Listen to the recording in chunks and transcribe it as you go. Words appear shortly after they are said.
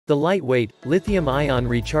The lightweight, lithium-ion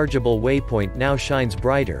rechargeable Waypoint now shines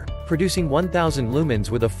brighter, producing 1000 lumens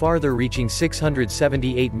with a farther-reaching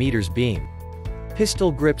 678 meters beam.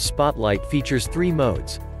 Pistol grip spotlight features 3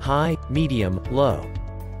 modes: high, medium, low.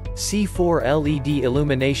 C4 LED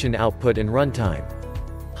illumination output and runtime.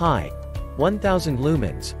 High. 1000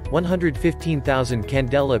 lumens, 115,000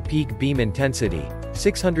 candela peak beam intensity,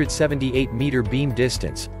 678 meter beam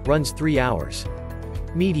distance, runs 3 hours.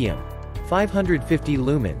 Medium. 550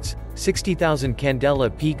 lumens, 60,000 candela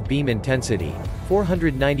peak beam intensity,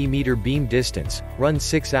 490 meter beam distance, runs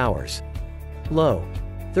 6 hours. Low.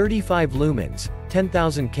 35 lumens,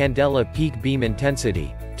 10,000 candela peak beam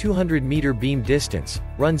intensity, 200 meter beam distance,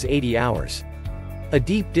 runs 80 hours. A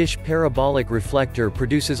deep dish parabolic reflector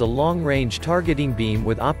produces a long-range targeting beam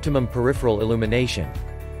with optimum peripheral illumination.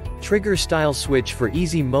 Trigger-style switch for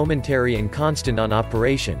easy momentary and constant on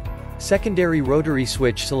operation. Secondary rotary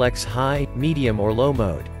switch selects high, medium or low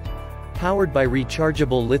mode. Powered by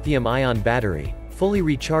rechargeable lithium-ion battery, fully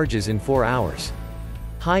recharges in 4 hours.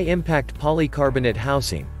 High-impact polycarbonate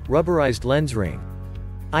housing, rubberized lens ring.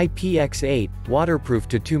 IPX8, waterproof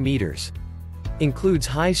to 2 meters. Includes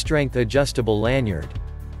high-strength adjustable lanyard.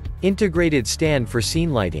 Integrated stand for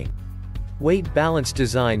scene lighting. Weight balance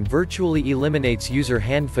design virtually eliminates user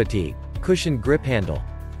hand fatigue. Cushioned grip handle.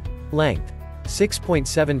 Length: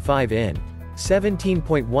 6.75 in.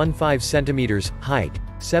 17.15 centimeters. Height: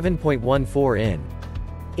 7.14 in.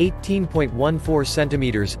 18.14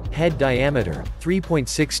 centimeters. Head diameter: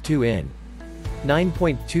 3.62 in.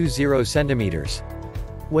 9.20 centimeters.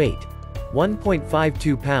 Weight: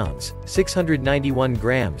 1.52 pounds, 691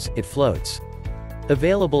 grams, it floats.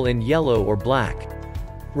 Available in yellow or black.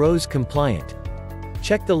 RoHS compliant.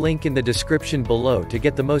 Check the link in the description below to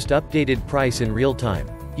get the most updated price in real time.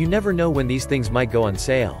 You never know when these things might go on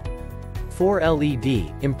sale. 4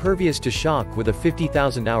 LED, impervious to shock with a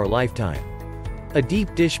 50,000 hour lifetime. A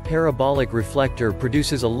deep dish parabolic reflector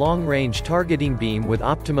produces a long-range targeting beam with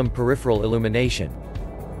optimum peripheral illumination.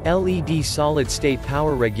 LED solid-state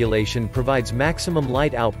power regulation provides maximum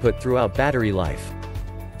light output throughout battery life.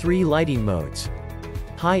 3 lighting modes.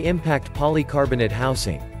 High-impact polycarbonate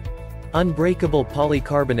housing. Unbreakable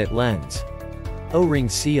polycarbonate lens. O-ring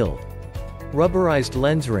sealed. Rubberized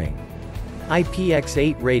lens ring.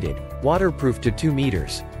 IPX8 rated, waterproof to 2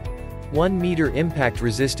 meters. 1 meter impact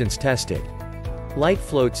resistance tested. Light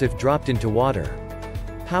floats if dropped into water.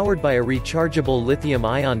 Powered by a rechargeable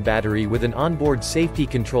lithium-ion battery with an onboard safety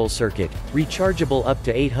control circuit, rechargeable up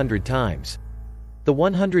to 800 times. The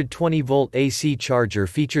 120-volt AC charger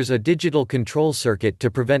features a digital control circuit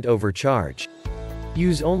to prevent overcharge.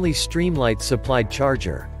 Use only Streamlight supplied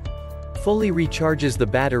charger. Fully recharges the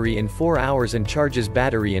battery in 4 hours and charges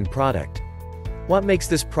battery in product. What makes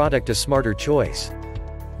this product a smarter choice?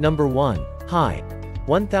 Number 1. High.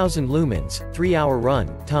 1000 lumens, 3-hour run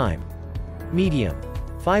time. Medium.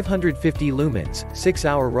 550 lumens,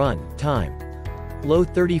 6-hour run time. Low.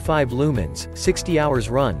 35 lumens, 60 hours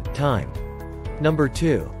run time. Number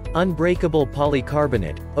 2. Unbreakable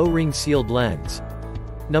polycarbonate, O-ring sealed lens.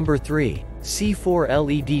 Number 3. C4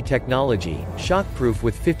 LED technology, shockproof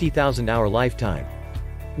with 50,000 hour lifetime.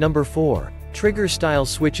 Number 4. Trigger style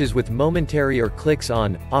switches with momentary or clicks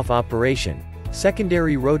on, off operation.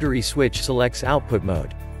 Secondary rotary switch selects output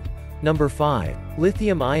mode. Number 5.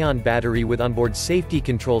 Lithium-ion battery with onboard safety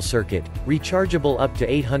control circuit, rechargeable up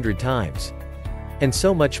to 800 times. And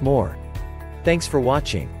so much more. Thanks for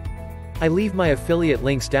watching. I leave my affiliate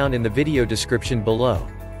links down in the video description below.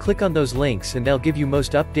 Click on those links and they'll give you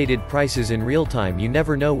most updated prices in real time. You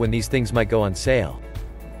never know when these things might go on sale.